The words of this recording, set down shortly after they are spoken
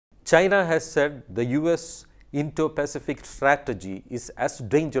China has said the US Indo-Pacific strategy is as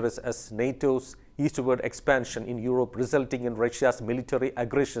dangerous as NATO's eastward expansion in Europe, resulting in Russia's military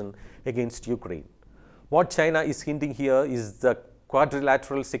aggression against Ukraine. What China is hinting here is the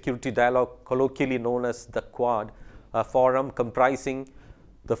Quadrilateral Security Dialogue, colloquially known as the Quad, a forum comprising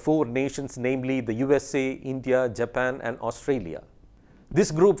the four nations, namely the USA, India, Japan, and Australia.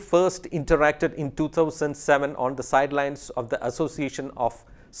 This group first interacted in 2007 on the sidelines of the Association of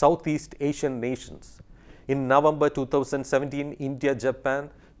Southeast Asian Nations. In November 2017, India, Japan,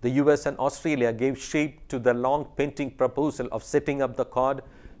 the US, and Australia gave shape to the long-pending proposal of setting up the Quad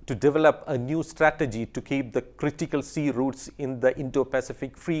to develop a new strategy to keep the critical sea routes in the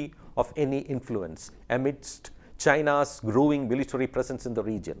Indo-Pacific free of any influence amidst China's growing military presence in the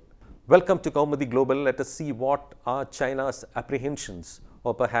region. Welcome to Kaumudy Global. Let us see what are China's apprehensions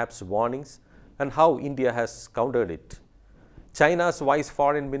or perhaps warnings and how India has countered it. China's Vice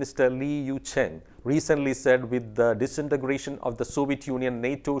Foreign Minister Li Yucheng recently said with the disintegration of the Soviet Union,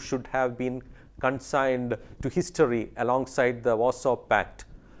 NATO should have been consigned to history alongside the Warsaw Pact.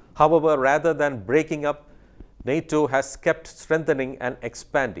 However, rather than breaking up, NATO has kept strengthening and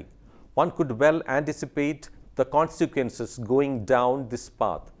expanding. One could well anticipate the consequences going down this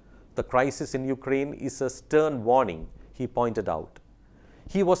path. The crisis in Ukraine is a stern warning, he pointed out.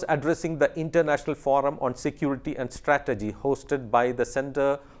 He was addressing the International Forum on Security and Strategy hosted by the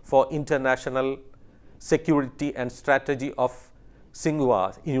Center for International Security and Strategy of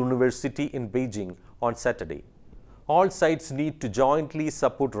Tsinghua University in Beijing on Saturday. All sides need to jointly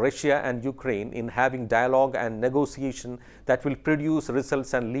support Russia and Ukraine in having dialogue and negotiation that will produce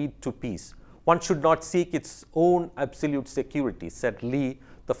results and lead to peace. One should not seek its own absolute security, said Li,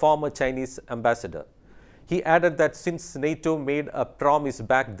 the former Chinese ambassador. He added that since NATO made a promise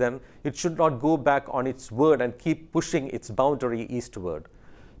back then, it should not go back on its word and keep pushing its boundary eastward.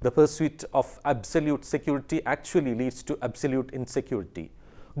 The pursuit of absolute security actually leads to absolute insecurity.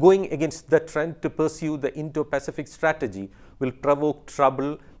 Going against the trend to pursue the Indo-Pacific strategy will provoke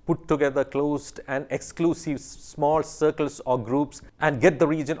trouble, put together closed and exclusive small circles or groups, and get the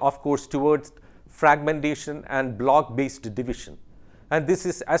region, of course, towards fragmentation and bloc-based division. And this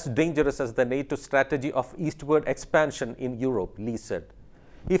is as dangerous as the NATO strategy of eastward expansion in Europe, Li said.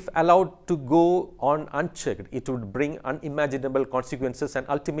 If allowed to go on unchecked, it would bring unimaginable consequences and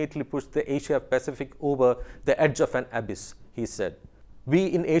ultimately push the Asia-Pacific over the edge of an abyss, he said. We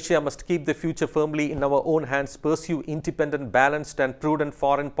in Asia must keep the future firmly in our own hands, pursue independent, balanced and prudent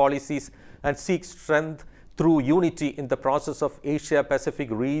foreign policies, and seek strength through unity in the process of Asia-Pacific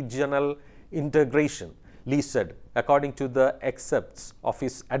regional integration, Li said, according to the excerpts of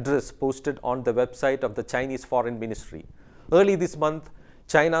his address posted on the website of the Chinese Foreign Ministry. Early this month,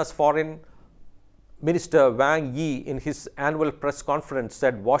 China's Foreign Minister Wang Yi, in his annual press conference,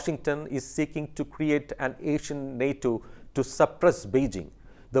 said Washington is seeking to create an Asian NATO to suppress Beijing.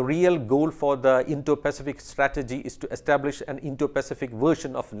 The real goal for the Indo-Pacific strategy is to establish an Indo-Pacific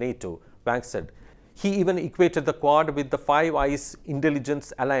version of NATO, Wang said. He even equated the Quad with the Five Eyes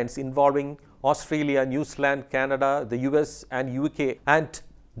intelligence alliance involving Australia, New Zealand, Canada, the US and UK, and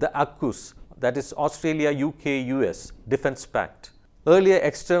the AUKUS, that is Australia, UK, US Defence Pact. Earlier,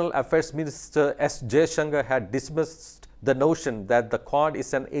 External Affairs Minister S. Jaishankar had dismissed the notion that the Quad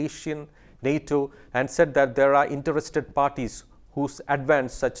is an Asian NATO and said that there are interested parties whose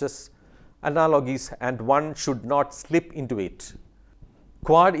advance such as analogies and one should not slip into it.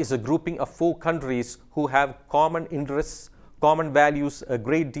 Quad is a grouping of four countries who have common interests, common values, a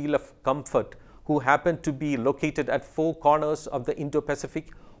great deal of comfort, who happen to be located at four corners of the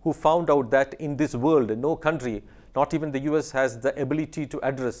Indo-Pacific, who found out that in this world no country, not even the US, has the ability to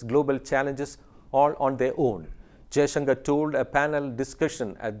address global challenges all on their own, Jaishankar told a panel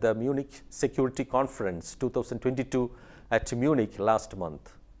discussion at the Munich Security Conference 2022 at Munich last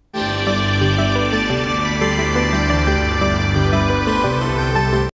month.